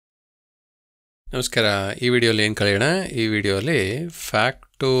ನಮಸ್ಕಾರ. ಈ ವಿಡಿಯೋಲಿ ಏನು ಕಲಿಯೋಣ? ಈ ವಿಡಿಯೋಲಿ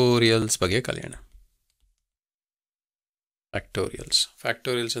ಫ್ಯಾಕ್ಟೋರಿಯಲ್ಸ್ ಬಗ್ಗೆ ಕಲಿಯೋಣ.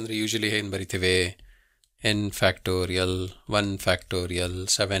 ಫ್ಯಾಕ್ಟೋರಿಯಲ್ಸ್ ಅಂದರೆ ಯೂಶಲಿ ಏನು ಬರಿತೀವಿ? ಎನ್ ಫ್ಯಾಕ್ಟೋರಿಯಲ್, 1 ಫ್ಯಾಕ್ಟೋರಿಯಲ್,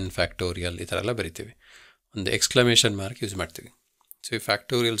 7 ಫ್ಯಾಕ್ಟೋರಿಯಲ್ ಈ ಥರ ಎಲ್ಲ ಬರಿತೀವಿ. ಒಂದು ಎಕ್ಸ್ಕ್ಲಮೇಷನ್ ಮಾರ್ಕ್ ಯೂಸ್ ಮಾಡ್ತೀವಿ. ಸೊ ಈ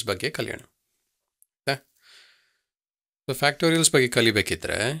ಫ್ಯಾಕ್ಟೋರಿಯಲ್ಸ್ ಬಗ್ಗೆ ಕಲಿಯೋಣ. ಸೊ ಫ್ಯಾಕ್ಟೋರಿಯಲ್ಸ್ ಬಗ್ಗೆ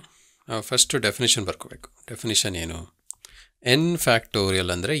ಕಲಿಬೇಕಿದ್ರೆ ನಾವು ಫಸ್ಟು ಡೆಫಿನೇಷನ್ ಬರ್ಕೋಬೇಕು. ಡೆಫಿನೇಷನ್ ಏನು? ಎನ್ ಫ್ಯಾಕ್ಟೋರಿಯಲ್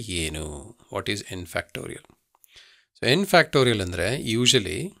ಅಂದರೆ ಏನು? What is N factorial? So N factorial ಅಂದರೆ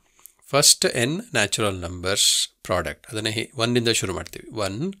usually first N natural numbers product, ಅದನ್ನೇ 1ಇಂದ ಶುರು ಮಾಡ್ತೀವಿ.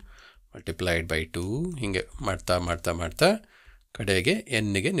 1 ಮಲ್ಟಿಪ್ಲೈಡ್ ಬೈ 2 ಹೀಗೆ ಮಾಡ್ತಾ ಮಾಡ್ತಾ ಮಾಡ್ತಾ ಕಡೆಗೆ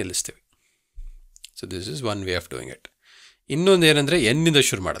ಎನ್ನಿಗೆ ನಿಲ್ಲಿಸ್ತೀವಿ. So this is one way of doing it. ಇನ್ನೊಂದು ಏನಂದರೆ ಎನ್ನಿಂದ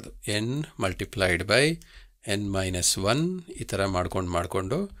ಶುರು ಮಾಡೋದು. N multiplied by N minus 1 ಈ ಥರ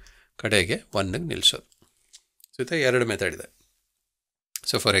ಮಾಡಿಕೊಂಡು ಕಡೆಗೆ 1ಗೆ ನಿಲ್ಲಿಸೋದು. ಸೊ ಈ ಥರ 2 ಮೆಥಡ್ ಇದೆ.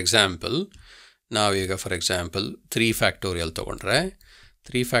 ಸೊ ಫಾರ್ ಎಕ್ಸಾಂಪಲ್ ನಾವೀಗ 3 ಫ್ಯಾಕ್ಟೋರಿಯಲ್ ತೊಗೊಂಡ್ರೆ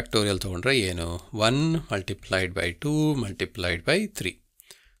 3 ಫ್ಯಾಕ್ಟೋರಿಯಲ್ ತೊಗೊಂಡ್ರೆ ಏನು? 1 ಮಲ್ಟಿಪ್ಲೈಡ್ ಬೈ 2 ಮಲ್ಟಿಪ್ಲೈಡ್ ಬೈ 3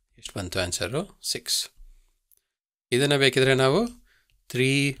 ಎಷ್ಟು ಬಂತು ಆನ್ಸರು? 6. ಇದನ್ನು ಬೇಕಿದ್ರೆ ನಾವು 3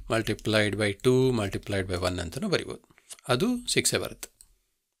 ಮಲ್ಟಿಪ್ಲೈಡ್ ಬೈ 2 ಮಲ್ಟಿಪ್ಲೈಡ್ ಬೈ 1 ಅಂತಲೂ ಬರಿಬೋದು. ಅದು 6 ಬರುತ್ತೆ.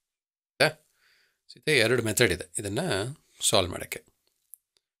 ಇದೆ 2 ಮೆಥಡ್ ಇದೆ ಇದನ್ನು ಸಾಲ್ವ್ ಮಾಡೋಕ್ಕೆ.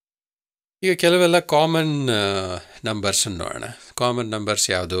 ಈಗ ಕೆಲವೆಲ್ಲ ಕಾಮನ್ ನಂಬರ್ಸನ್ನು ನೋಡೋಣ. ಕಾಮನ್ ನಂಬರ್ಸ್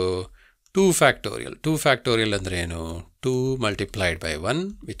ಯಾವುದು? 2 ಫ್ಯಾಕ್ಟೋರಿಯಲ್. 2 ಫ್ಯಾಕ್ಟೋರಿಯಲ್ ಅಂದರೆ ಏನು? 2 multiplied by 1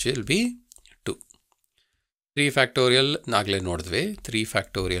 which will be 2. 3 factorial ನಾಗಲೇ ನೋಡಿದ್ವಿ. 3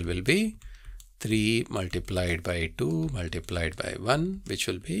 factorial will be 3 multiplied by 2 multiplied by 1 which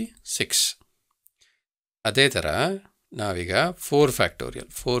will be 6. ಅದೇ ಥರ ನಾವೀಗ 4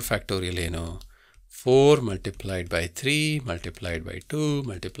 ಫ್ಯಾಕ್ಟೋರಿಯಲ್. 4 ಫ್ಯಾಕ್ಟೋರಿಯಲ್ ಏನು? 4 multiplied by 3 multiplied by 2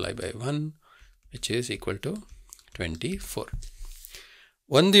 multiplied by 1 which is equal to 24.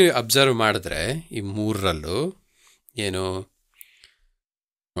 ಒಂದು observe ಮಾಡಿದ್ರೆ ಈ ಮೂರರಲ್ಲೂ ಏನು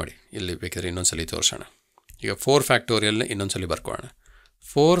ನೋಡಿ, ಇಲ್ಲಿ ಬೇಕಾದ್ರೆ ಇನ್ನೊಂದ್ಸಲಿ ತೋರಿಸೋಣ. ಈಗ 4 ಫ್ಯಾಕ್ಟೋರಿಯಲ್ನ ಇನ್ನೊಂದ್ಸಲಿ ಬರ್ಕೊಳ್ಳೋಣ.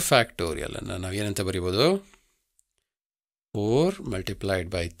 4 ಫ್ಯಾಕ್ಟೋರಿಯಲನ್ನು ನಾವು ಏನಂತ ಬರಿಬೋದು? 4 multiplied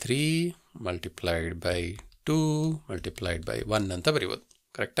by 3 multiplied by 2 multiplied by 1 ಅಂತ ಬರಿಬೋದು.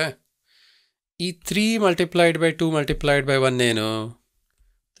 ಕರೆಕ್ಟಾ? ಈ 3 ಮಲ್ಟಿಪ್ಲೈಡ್ ಬೈ 2 ಮಲ್ಟಿಪ್ಲೈಡ್ ಬೈ 1 ಏನು?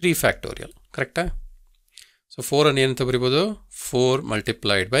 3 ಫ್ಯಾಕ್ಟೋರಿಯಲ್. ಕರೆಕ್ಟಾ? ಸೊ 4ಅನ್ನು ಏನಂತ ಬರಿಬೋದು? 4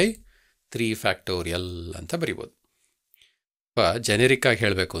 ಮಲ್ಟಿಪ್ಲೈಡ್ ಬೈ 3 ಫ್ಯಾಕ್ಟೋರಿಯಲ್ ಅಂತ ಬರಿಬೋದು. ಜೆನೆರಿಕ್ ಆಗಿ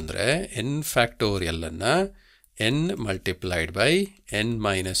ಹೇಳಬೇಕು ಅಂದರೆ N ಫ್ಯಾಕ್ಟೋರಿಯಲನ್ನು N multiplied by N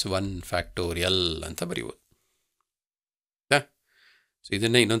minus 1 factorial ಅಂತ ಬರಿಬೋದು. ಸೊ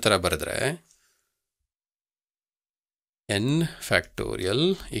ಇದನ್ನೇ ಇನ್ನೊಂದು ಥರ ಬರೆದ್ರೆ N factorial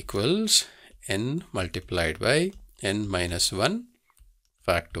equals n multiplied by n minus 1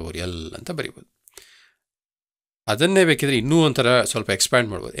 factorial ಅಂತ ಬರಿಬೋದು. ಅದನ್ನೇ ಬೇಕಿದ್ರೆ ಇನ್ನೂ ಒಂಥರ ಸ್ವಲ್ಪ ಎಕ್ಸ್ಪ್ಯಾಂಡ್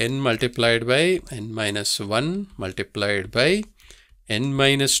ಮಾಡ್ಬೋದು. n multiplied by n minus 1 multiplied by n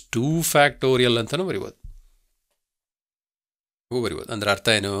minus 2 factorial ಅಂತಲೂ ಬರಿಬೋದು. ಅಂದರೆ ಅರ್ಥ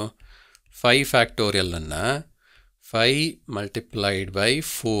ಏನು? 5 ಫ್ಯಾಕ್ಟೋರಿಯಲನ್ನು 5 multiplied by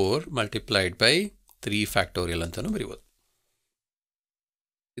 4 multiplied by 3 factorial ಅಂತಲೂ ಬರಿಬೋದು.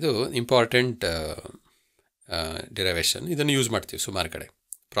 ಇದು ಇಂಪಾರ್ಟೆಂಟ್ ಡಿರೈವೇಷನ್. ಇದನ್ನು ಯೂಸ್ ಮಾಡ್ತೀವಿ ಸುಮಾರು ಕಡೆ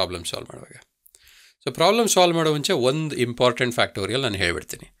ಪ್ರಾಬ್ಲಮ್ ಸಾಲ್ವ್ ಮಾಡುವಾಗ. ಸೊ ಪ್ರಾಬ್ಲಮ್ ಸಾಲ್ವ್ ಮಾಡೋ ಮುಂಚೆ ಒಂದು ಇಂಪಾರ್ಟೆಂಟ್ ಫ್ಯಾಕ್ಟೋರಿಯಲ್ ನಾನು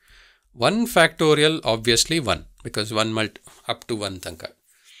ಹೇಳ್ಬಿಡ್ತೀನಿ. 1 factorial obviously 1 because 1 up to 1 ತನಕ.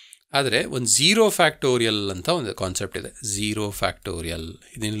 ಆದರೆ ಒಂದು 0 ಫ್ಯಾಕ್ಟೋರಿಯಲ್ ಅಂತ ಒಂದು ಕಾನ್ಸೆಪ್ಟ್ ಇದೆ. 0 ಫ್ಯಾಕ್ಟೋರಿಯಲ್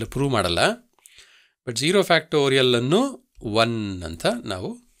ಇದನ್ನೆಲ್ಲ ಪ್ರೂವ್ ಮಾಡಲ್ಲ, ಬಟ್ 0 ಫ್ಯಾಕ್ಟೋರಿಯಲನ್ನು 1 ಅಂತ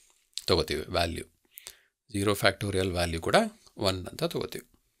ನಾವು ತೊಗೋತೀವಿ ವ್ಯಾಲ್ಯೂ. 0 ಫ್ಯಾಕ್ಟೋರಿಯಲ್ ವ್ಯಾಲ್ಯೂ ಕೂಡ 1 ಅಂತ ತೊಗೋತೀವಿ.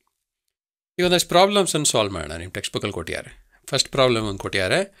 ಈಗ ಒಂದಷ್ಟು ಪ್ರಾಬ್ಲಮ್ಸನ್ನು ಸಾಲ್ವ್ ಮಾಡೋಣ. ನಿಮ್ಮ ಟೆಕ್ಸ್ಟ್ ಬುಕ್ಕಲ್ಲಿ ಕೊಟ್ಟಿದ್ದಾರೆ. ಫಸ್ಟ್ ಪ್ರಾಬ್ಲಮ್ ಒಂದು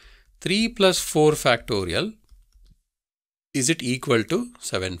ಕೊಟ್ಟಿದ್ದಾರೆ. 3 + 4 factorial is it equal to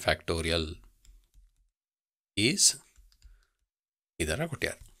 7 factorial is ಈ ಥರ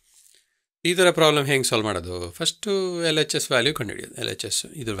ಕೊಟ್ಟಿದ್ದಾರೆ. ಈ ಥರ ಪ್ರಾಬ್ಲಮ್ ಹೆಂಗೆ ಸಾಲ್ವ್ ಮಾಡೋದು? First LHS value ಕಂಡುಹಿಡಿಯೋದು. LHS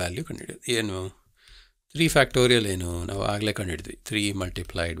ಇದ್ರ ವ್ಯಾಲ್ಯೂ ಕಂಡುಹಿಡಿಯೋದು. ಏನು? 3 ಫ್ಯಾಕ್ಟೋರಿಯಲ್ ಏನು? ನಾವು ಆಗಲೇ ಕಂಡುಹಿಡಿದ್ವಿ. 3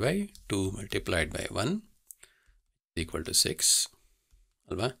 multiplied by 2 multiplied by 1 equal to 6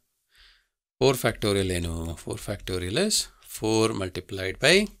 ಅಲ್ವಾ? 4 ಫ್ಯಾಕ್ಟೋರಿಯಲ್ ಏನು? 4 factorial is 4 multiplied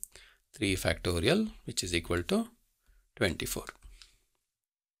by 3 factorial which is equal to 24.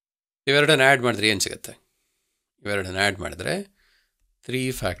 ಇವೆರಡನ್ನು ಆ್ಯಡ್ ಮಾಡಿದ್ರೆ ಏನು ಸಿಗುತ್ತೆ? ಇವೆರಡನ್ನು ಆ್ಯಡ್ ಮಾಡಿದ್ರೆ 3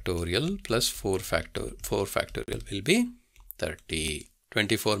 factorial plus 4 factorial will be 30.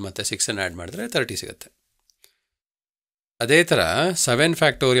 24 ಮತ್ತು 6ಅನ್ನು ಆ್ಯಡ್ ಮಾಡಿದ್ರೆ 30 ಸಿಗುತ್ತೆ. ಅದೇ ಥರ 7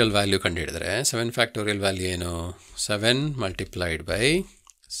 ಫ್ಯಾಕ್ಟೋರಿಯಲ್ ವ್ಯಾಲ್ಯೂ ಕಂಡುಹಿಡಿದ್ರೆ 7 ಫ್ಯಾಕ್ಟೋರಿಯಲ್ ವ್ಯಾಲ್ಯೂ ಏನು? 7 multiplied by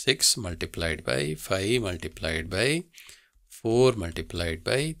 6 multiplied by 5 multiplied by 4 multiplied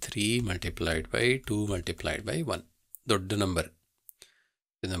by 3 multiplied by 2 multiplied by 1. ದೊಡ್ಡ ನಂಬರ್.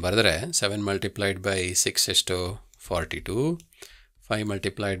 ಇದನ್ನು ಬರೆದ್ರೆ 7 ಮಲ್ಟಿಪ್ಲೈಡ್ ಬೈ 6 ಎಷ್ಟು 42, 5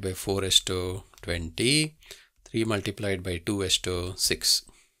 ಮಲ್ಟಿಪ್ಲೈಡ್ ಬೈ 4 ಎಷ್ಟು 20, 3 ಮಲ್ಟಿಪ್ಲೈಡ್ ಬೈ 2 ಎಷ್ಟು 6.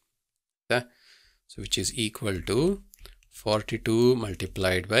 So which is equal to 42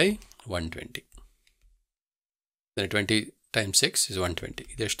 multiplied by 120. Then 20 times 6 is 120.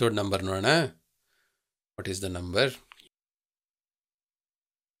 ಇದು ಎಷ್ಟು ದೊಡ್ಡ ನಂಬರ್ ನೋಡೋಣ. What is the number?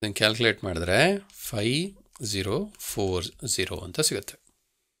 ಇದನ್ನು ಕ್ಯಾಲ್ಕುಲೇಟ್ ಮಾಡಿದ್ರೆ 5040 ಅಂತ ಸಿಗುತ್ತೆ.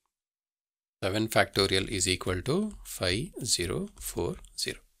 7 factorial is equal to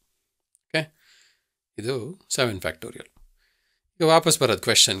 5040. Okay, ಇದು 7 factorial. ಈಗ ವಾಪಸ್ ಬರೋದು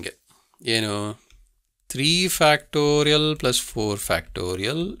ಕ್ವೆಶನ್ಗೆ. ಏನು? 3 factorial plus 4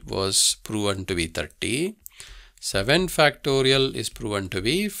 factorial was proven to be 30. 7 factorial is proven to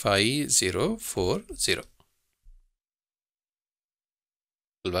be 5040.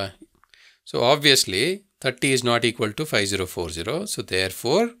 Alva? So obviously 30 is not equal to 5040. So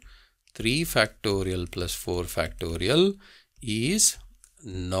therefore 3 factorial plus 4 factorial is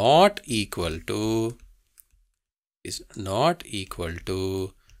not equal to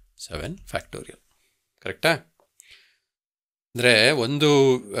 7 factorial. ಕರೆಕ್ಟಾ? ಅಂದರೆ ಒಂದು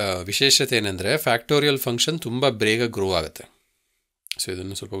ವಿಶೇಷತೆ ಏನಂದರೆ ಫ್ಯಾಕ್ಟೋರಿಯಲ್ ಫಂಕ್ಷನ್ ತುಂಬ ಬೇಗ grow ಆಗುತ್ತೆ. So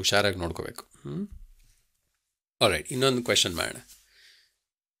ಇದನ್ನು ಸ್ವಲ್ಪ ಹುಷಾರಾಗಿ ನೋಡ್ಕೋಬೇಕು. ಆಲ್ರೈಟ್, ಇನ್ನೊಂದು ಕ್ವೆಶನ್ ಮಾಡೋಣ.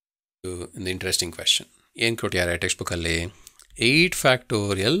 ಒಂದು ಇಂಟ್ರೆಸ್ಟಿಂಗ್ ಕ್ವೆಶನ್. ಏನು ಕೊಟ್ಟಿದ್ದಾರೆ ಟೆಕ್ಸ್ಟ್ ಬುಕ್ಕಲ್ಲಿ? 8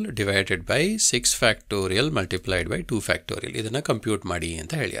 factorial divided by 6 factorial multiplied by 2 factorial. ಇದನ್ನು ಕಂಪ್ಯೂಟ್ ಮಾಡಿ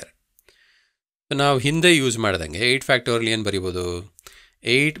ಅಂತ ಹೇಳ್ಯಾರೆ. ನಾವು ಹಿಂದೆ ಯೂಸ್ ಮಾಡ್ದಂಗೆ 8 ಫ್ಯಾಕ್ಟೋರಿಯಲ್ ಏನು ಬರಿಬೋದು?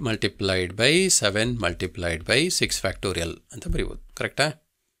 8 multiplied by 7 multiplied by 6 factorial ಅಂತ ಬರಿಬೋದು. ಕರೆಕ್ಟಾ?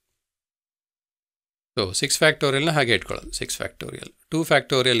 ಸೊ 6 ಫ್ಯಾಕ್ಟೋರಿಯಲ್ನ ಹಾಗೆ ಇಟ್ಕೊಳ್ಳೋದು. 6 ಫ್ಯಾಕ್ಟೋರಿಯಲ್. 2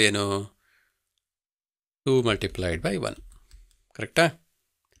 ಫ್ಯಾಕ್ಟೋರಿಯಲ್ ಏನು? 2 ಮಲ್ಟಿಪ್ಲೈಡ್ ಬೈ 1. ಕರೆಕ್ಟಾ?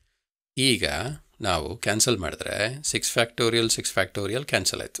 ಈಗ ನಾವು ಕ್ಯಾನ್ಸಲ್ ಮಾಡಿದ್ರೆ 6 ಫ್ಯಾಕ್ಟೋರಿಯಲ್ 6 ಫ್ಯಾಕ್ಟೋರಿಯಲ್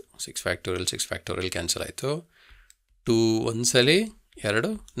ಕ್ಯಾನ್ಸಲ್ ಆಯಿತು. 6 ಫ್ಯಾಕ್ಟೋರಿಯಲ್ 6 ಫ್ಯಾಕ್ಟೋರಿಯಲ್ ಕ್ಯಾನ್ಸಲ್ ಆಯಿತು. 2 ಒಂದು ಸಲ,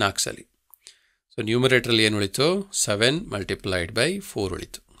 2 4 ಸಲ. ಸೊ ನ್ಯೂಮರೇಟ್ರಲ್ಲಿ ಏನು ಉಳಿತು? 7 ಮಲ್ಟಿಪ್ಲೈಡ್ ಬೈ 4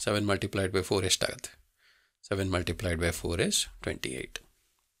 ಉಳಿತು. 7 ಮಲ್ಟಿಪ್ಲೈಡ್ ಬೈ 4 ಎಷ್ಟಾಗುತ್ತೆ? 7 ಮಲ್ಟಿಪ್ಲೈಡ್ ಬೈ 4 is 28.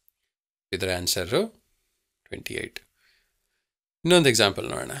 ಇದರ ಆನ್ಸರು 28. ಇನ್ನೊಂದು ಎಕ್ಸಾಂಪಲ್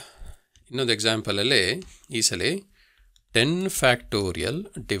ನೋಡೋಣ. ಇನ್ನೊಂದು ಎಕ್ಸಾಂಪಲಲ್ಲಿ ಈ ಸಲ 10 factorial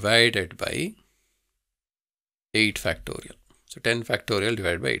divided by 8 factorial. So 10 factorial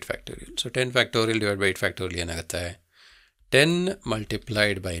divide by 8 factorial. So 10 factorial divide by 8 factorial ಏನಾಗುತ್ತೆ? 10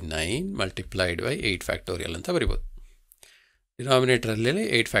 multiplied by 9 multiplied by 8 factorial ಅಂತ ಬರಿಬೋದು. ಡಿನಾಮಿನೇಟ್ರಲ್ಲಿ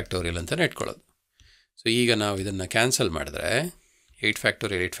 8 ಫ್ಯಾಕ್ಟೋರಿಯಲ್ ಅಂತ ಇಟ್ಕೊಳ್ಳೋದು. ಸೊ ಈಗ ನಾವು ಇದನ್ನು ಕ್ಯಾನ್ಸಲ್ ಮಾಡಿದ್ರೆ 8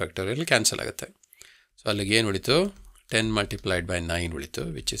 ಫ್ಯಾಕ್ಟೋರಿಯಲ್ ಕ್ಯಾನ್ಸಲ್ ಆಗುತ್ತೆ. ಸೊ ಅಲ್ಲಿಗೆ ಏನು ಉಳಿತು? 10 ಮಲ್ಟಿಪ್ಲೈಡ್ ಬೈ 9 ಉಳಿತು,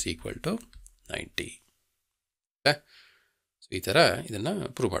 which is equal to 90. So ಈ ಥರ ಇದನ್ನು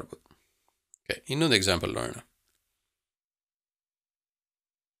ಪ್ರೂವ್ ಮಾಡ್ಬೋದು. ಓಕೆ, ಇನ್ನೊಂದು ಎಕ್ಸಾಂಪಲ್ ನೋಡೋಣ.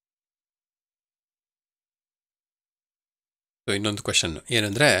 ಸೊ ಇನ್ನೊಂದು ಕ್ವೆಶನ್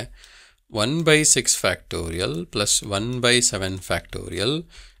ಏನಂದರೆ 1/6 factorial plus 1/7 factorial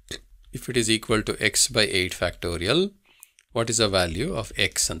if it is equal to x by 8 factorial what is the value of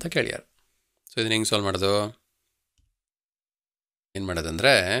x ಅಂತ ಕೇಳ್ಯಾರ. ಸೊ ಇದನ್ನ ಹೆಂಗೆ ಸಾಲ್ವ್ ಮಾಡೋದು? ಏನು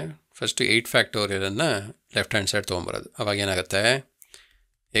ಮಾಡೋದಂದರೆ ಫಸ್ಟು 8 ಫ್ಯಾಕ್ಟೋರಿಯಲನ್ನು ಲೆಫ್ಟ್ ಹ್ಯಾಂಡ್ ಸೈಡ್ ತೊಗೊಂಬರೋದು. ಅವಾಗ ಏನಾಗುತ್ತೆ?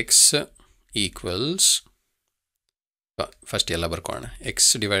 ಎಕ್ಸ್ ಈಕ್ವಲ್ಸ್, ಫಸ್ಟ್ ಎಲ್ಲ ಬರ್ಕೋಣ. X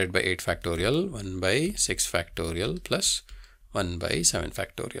divided by 8 factorial 1/6 factorial plus 1/7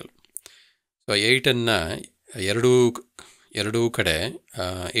 factorial. So 8ಅನ್ನು ಎರಡೂ ಕಡೆ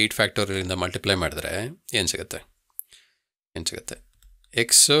 8 ಫ್ಯಾಕ್ಟೋರಿಯಲಿಂದ ಮಲ್ಟಿಪ್ಲೈ ಮಾಡಿದ್ರೆ ಏನು ಸಿಗುತ್ತೆ?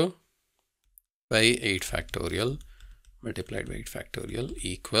 X by 8 factorial multiplied by 8 factorial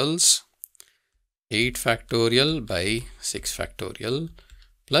equals 8 factorial by 6 factorial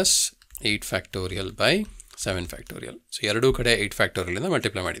plus 8 factorial by 7 factorial. So ಎರಡೂ ಕಡೆ 8 ಫ್ಯಾಕ್ಟೋರಿಯಲಿಂದ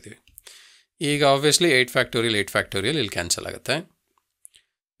ಮಲ್ಟಿಪ್ಲೈ ಮಾಡಿದ್ದೀವಿ. ಈಗ ಆಬ್ವಿಯಸ್ಲಿ 8 ಫ್ಯಾಕ್ಟೋರಿಯಲ್ ಇಲ್ಲಿ ಕ್ಯಾನ್ಸಲ್ ಆಗುತ್ತೆ.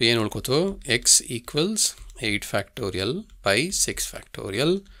 ಏನು ಉಳ್ಕೋತು? X equals 8 factorial by 6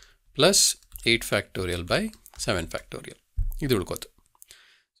 factorial plus 8 factorial by 7 factorial ಇದು ಉಳ್ಕೋತು.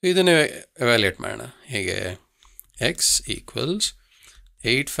 ಸೊ ಇದನ್ನು ಎವ್ಯಾಲ್ಯೂಯೇಟ್ ಮಾಡೋಣ. ಹೇಗೆ? x equals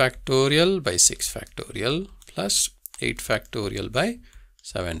 8 factorial by 6 factorial plus 8 factorial by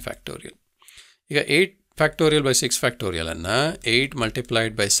 7 factorial. ಈಗ 8 factorial by 6 factorial ಅನ್ನು 8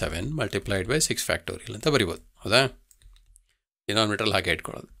 multiplied by 7 multiplied by 6 factorial ಅಂತ ಬರಿಬೋದು. ಹೌದಾ? ಡಿನಾಮಿನೇಟರ್ ಹಾಗೆ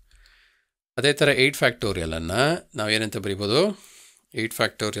ಇಟ್ಕೊಳ್ಳೋದು. ಅದೇ ಥರ 8 factorial ಅನ್ನು ನಾವು ಏನಂತ ಬರಿಬೋದು? 8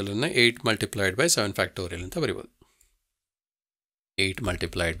 factorial ಅನ್ನು 8 multiplied by 7 factorial ಅಂತ ಬರಿಬೋದು. 8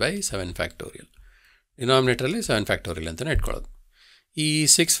 multiplied by 7 factorial. ಡಿನಾಮಿನೇಟ್ರಲ್ಲಿ 7 ಫ್ಯಾಕ್ಟೋರಿಯಲ್ ಅಂತಲೇ ಇಟ್ಕೊಳ್ಳೋದು. ಈ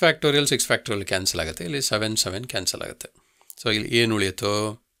 6 ಫ್ಯಾಕ್ಟೋರಿಯಲ್ ಕ್ಯಾನ್ಸಲ್ ಆಗುತ್ತೆ. ಇಲ್ಲಿ 7 ಕ್ಯಾನ್ಸಲ್ ಆಗುತ್ತೆ. ಸೊ ಇಲ್ಲಿ ಏನು ಉಳಿಯಿತು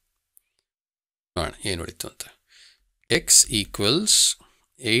ನೋಡೋಣ, ಏನು ಉಳಿತು ಅಂತ. ಎಕ್ಸ್ ಈಕ್ವಲ್ಸ್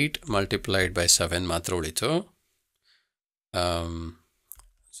 8 ಮಲ್ಟಿಪ್ಲೈಡ್ ಬೈ 7 ಮಾತ್ರ ಉಳಿತು.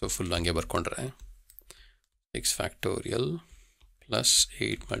 ಸೊ ಫುಲ್ ಹಂಗೆ ಬರ್ಕೊಂಡ್ರೆ 6 factorial plus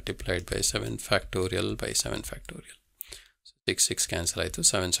 8 multiplied by 7 factorial by 7 factorial. 6 cancel ಆಯಿತು,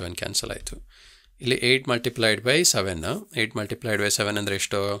 7 ಕ್ಯಾನ್ಸಲ್ ಆಯಿತು. ಇಲ್ಲಿ 8 ಮಲ್ಟಿಪ್ಲೈಡ್ ಬೈ 7, 8 ಮಲ್ಟಿಪ್ಲೈಡ್ ಬೈ 7 ಅಂದರೆ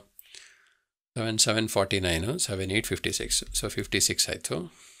ಎಷ್ಟು? 7 49, 7 8 56, ಸೊ 56 ಆಯಿತು.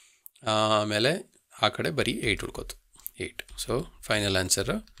 ಆಮೇಲೆ ಆ ಕಡೆ ಬರೀ 8 ಉಳ್ಕೋತು, 8. So final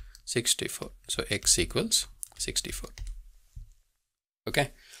answer 64. So X equals 64. Okay,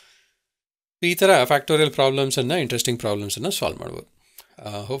 ಈ ಥರ ಫ್ಯಾಕ್ಟೋರಿಯಲ್ ಪ್ರಾಬ್ಲಮ್ಸನ್ನು, ಇಂಟ್ರೆಸ್ಟಿಂಗ್ ಪ್ರಾಬ್ಲಮ್ಸನ್ನು ಸಾಲ್ವ್ ಮಾಡ್ಬೋದು.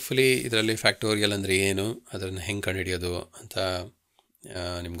 ಹೋಪ್ಫುಲಿ ಇದರಲ್ಲಿ ಫ್ಯಾಕ್ಟೋರಿಯಲ್ ಅಂದರೆ ಏನು, ಅದನ್ನು ಹೆಂಗೆ ಕಂಡುಹಿಡಿಯೋದು ಅಂತ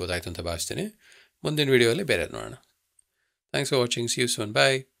ನಿಮ್ಗೆ ಗೊತ್ತಾಯ್ತು ಅಂತ ಭಾವಿಸ್ತೀನಿ. ಮುಂದಿನ ವೀಡಿಯೋದಲ್ಲಿ ಬೇರೆ ನೋಡೋಣ. Thanks for watching. C you soon.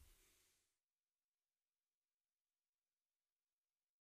 Bye.